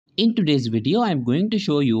In today's video, I'm going to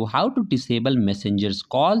show you how to disable Messenger's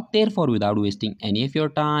call. Therefore, without wasting any of your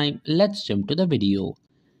time, let's jump to the video.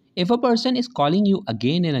 If a person is calling you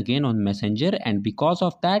again and again on Messenger and because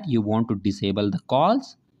of that you want to disable the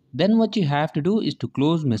calls, then what you have to do is to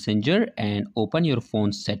close Messenger and open your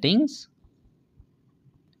phone settings.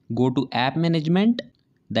 Go to app management,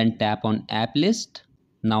 then tap on app list.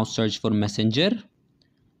 Now search for Messenger.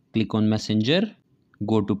 Click on Messenger.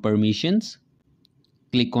 Go to permissions.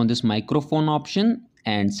 Click on this microphone option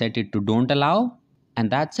and set it to don't allow.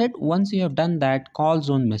 And that's it. Once you have done that, calls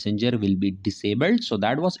on Messenger will be disabled. So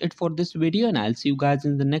that was it for this video and I'll see you guys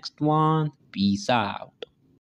in the next one. Peace out.